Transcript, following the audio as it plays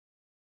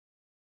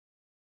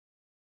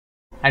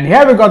And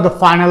here we got the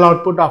final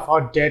output of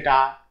our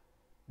data.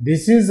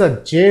 This is a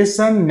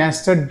JSON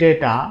nested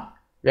data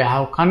we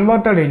have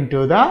converted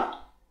into the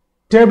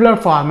tabular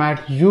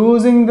format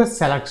using the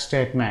select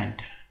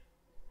statement.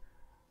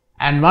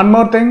 And one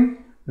more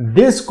thing,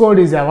 this code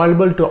is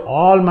available to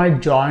all my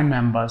join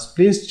members.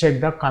 Please check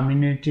the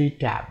community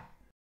tab.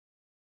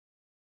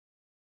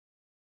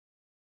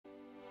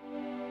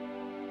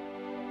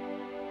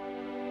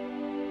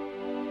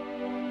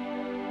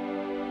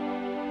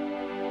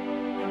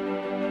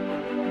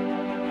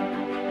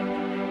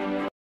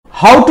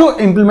 How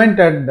to implement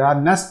the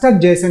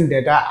nested JSON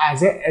data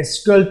as a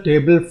SQL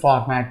table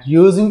format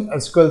using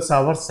SQL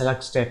Server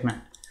select statement.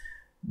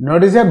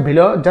 Notice here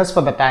below, just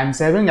for the time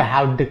saving, I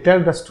have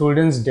declared the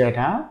students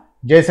data,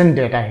 JSON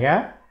data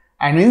here,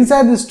 and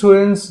inside the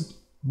students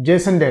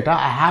JSON data,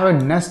 I have a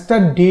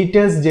nested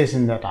details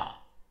JSON data,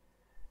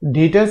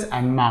 details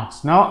and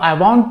marks. Now I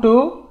want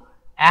to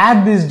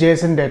add this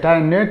JSON data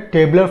in a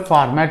tabular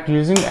format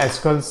using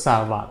SQL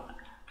Server.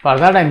 For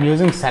that, I am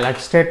using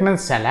select statement,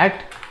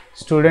 select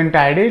student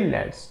ID,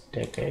 let's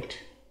take it,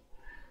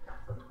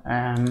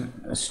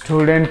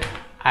 student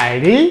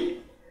ID.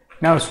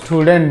 Now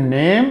student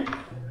name,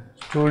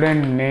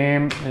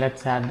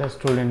 let's add the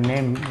student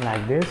name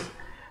like this,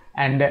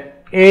 and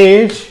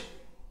age,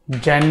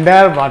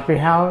 gender, what we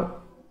have,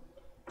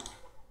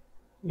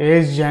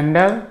 age,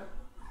 gender,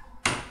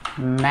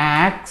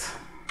 max,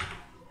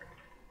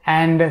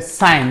 and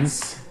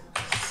science,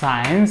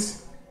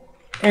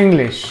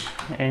 English.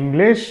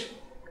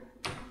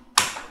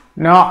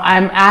 Now I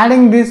am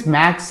adding this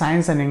max,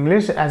 science and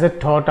English as a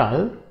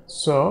total.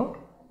 So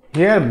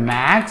here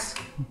max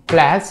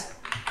plus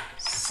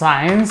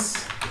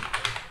science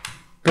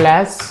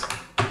plus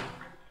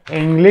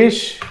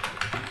English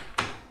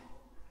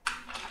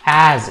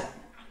as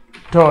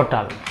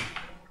total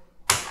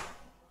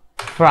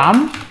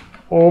from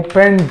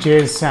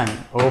OPENJSON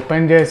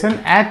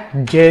at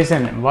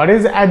JSON. What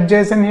is at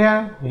JSON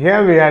here?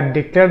 Here we are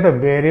declared the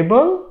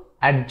variable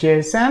at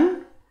JSON,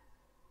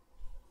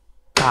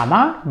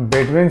 comma,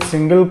 between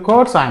single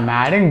quotes I am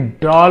adding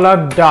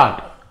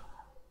 $.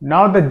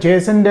 Now the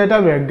JSON data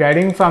we are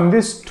getting from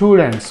the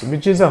students,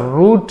 which is a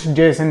root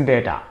JSON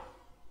data,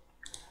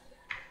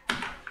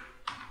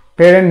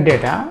 parent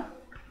data.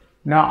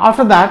 Now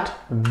after that,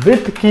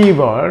 with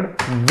keyword,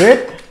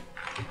 with,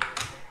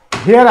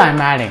 here I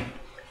am adding,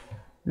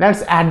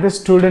 let's add the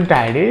student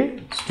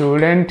ID,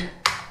 student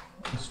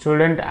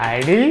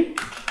ID,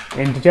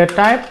 integer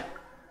type.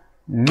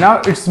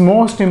 Now it's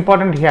most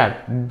important here,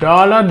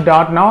 $.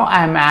 Now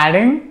I am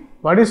adding,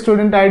 what is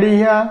student ID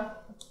here?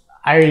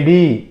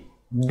 ID,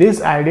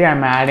 this ID I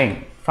am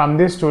adding from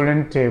this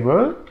student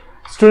table,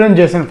 student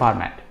JSON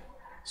format,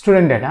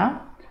 student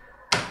data.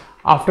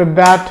 After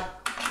that,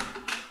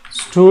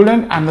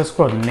 student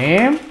underscore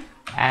name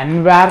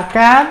and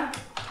varchar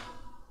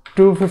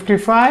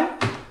 255,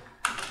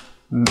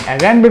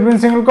 again between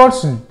single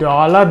quotes,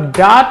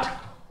 $.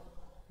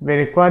 We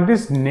require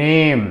this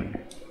name.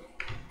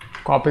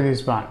 Copy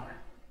this one,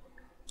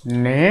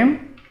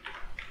 name,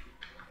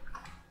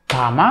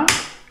 comma.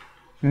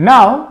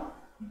 Now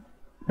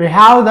we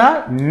have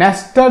the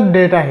nested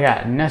data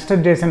here,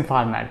 nested JSON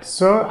format.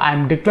 So I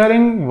am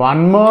declaring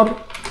one more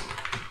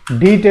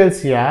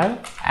details here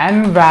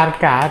and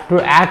varchar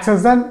to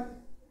access the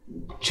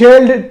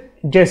child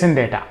JSON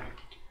data.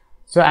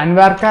 So and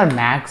varchar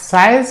max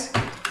size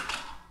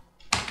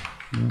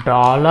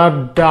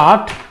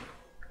 $.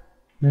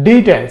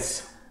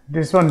 Details,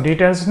 this one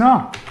details,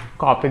 no,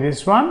 copy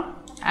this one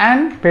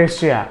and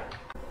paste here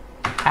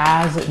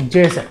as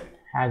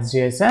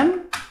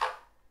JSON,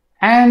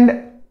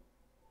 and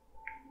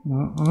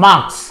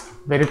marks,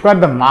 we require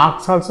the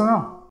marks also,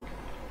 no,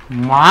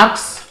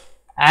 marks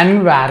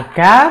and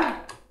varchar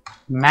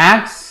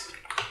max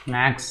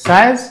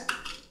size,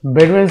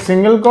 between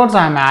single quotes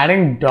I am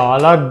adding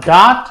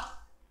 $.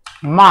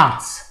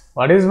 Marks,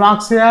 what is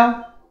marks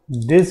here?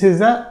 This is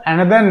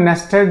another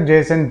nested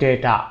JSON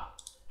data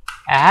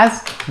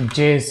as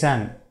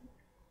JSON.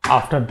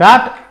 After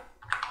that,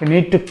 we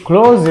need to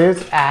close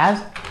this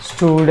as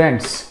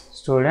students.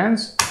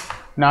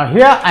 Now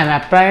here I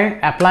am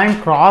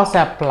applying cross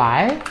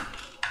apply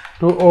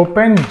to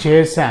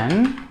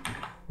OPENJSON.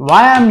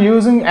 Why I am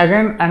using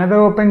again another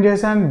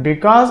OPENJSON?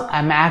 Because I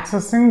am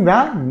accessing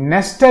the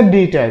nested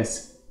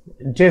details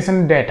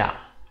JSON data.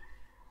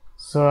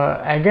 So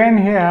again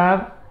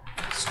here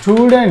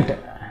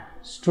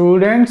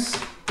students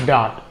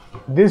dot,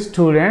 this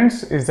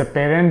students is the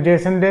parent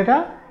JSON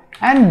data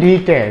and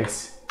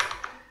details.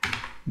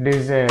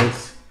 This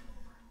is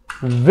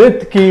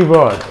with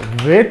keyword,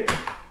 with,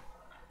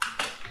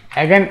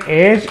 again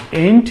age,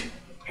 int,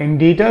 in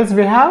details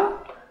we have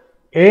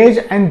age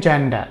and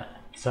gender.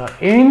 So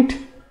int,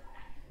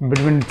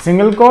 between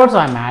single quotes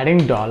I am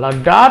adding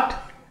 $.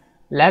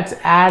 Let's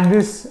add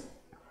this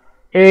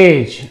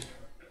age,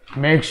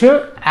 make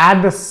sure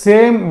add the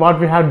same what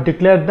we have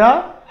declared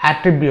the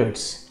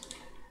attributes,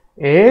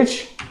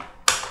 age,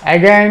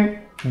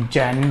 again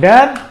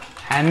gender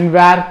and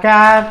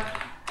varchar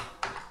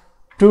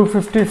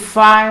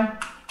 255,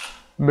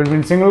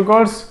 between single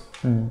quotes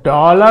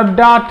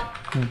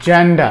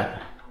 $.gender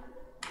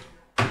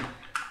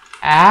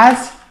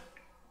as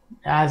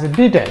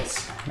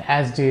details.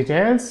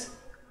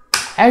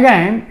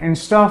 Again,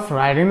 instead of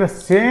writing the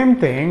same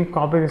thing,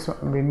 copy this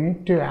one. We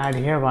need to add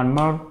here one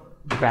more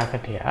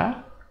bracket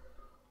here.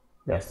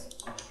 Yes,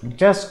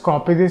 just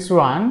copy this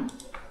one,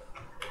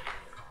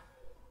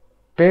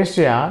 paste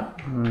here,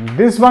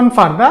 this one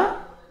for the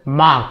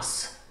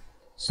marks.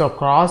 So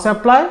cross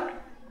apply,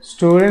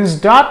 students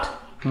dot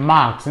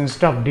marks.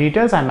 Instead of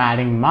details, I'm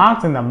adding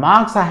marks. In the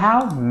marks I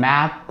have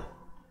math,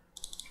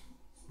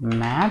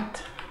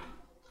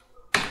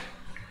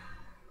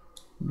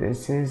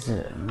 this is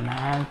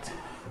math,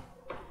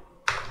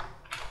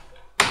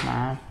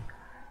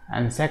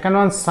 and second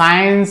one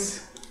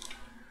science,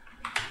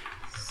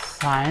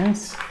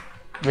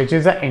 which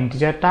is an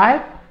integer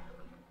type,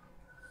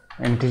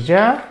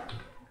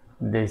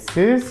 this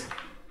is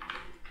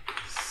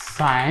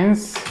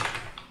science,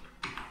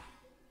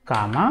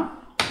 comma,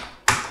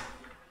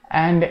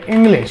 and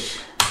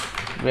English,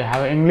 we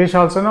have English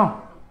also,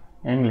 no,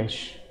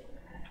 English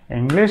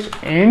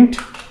int,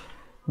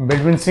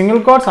 between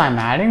single quotes I'm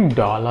adding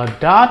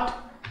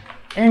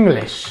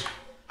 $.English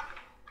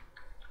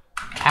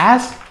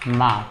as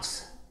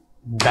marks.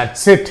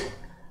 That's it.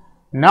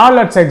 Now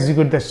let's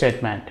execute the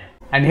statement.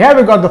 And here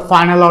we got the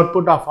final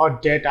output of our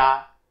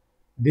data.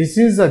 This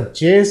is a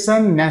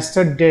JSON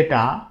nested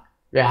data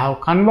we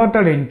have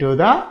converted into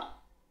the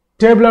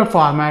tabular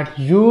format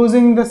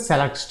using the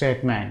select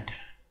statement.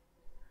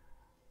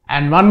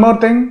 And one more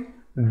thing,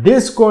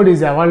 this code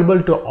is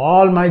available to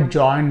all my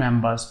join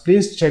members.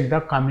 Please check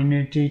the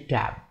community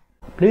tab.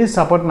 Please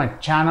support my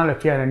channel.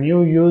 If you are a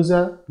new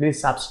user,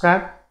 please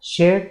subscribe,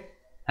 share,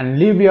 and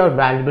leave your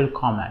valuable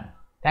comment.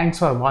 Thanks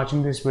for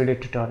watching this video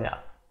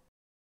tutorial.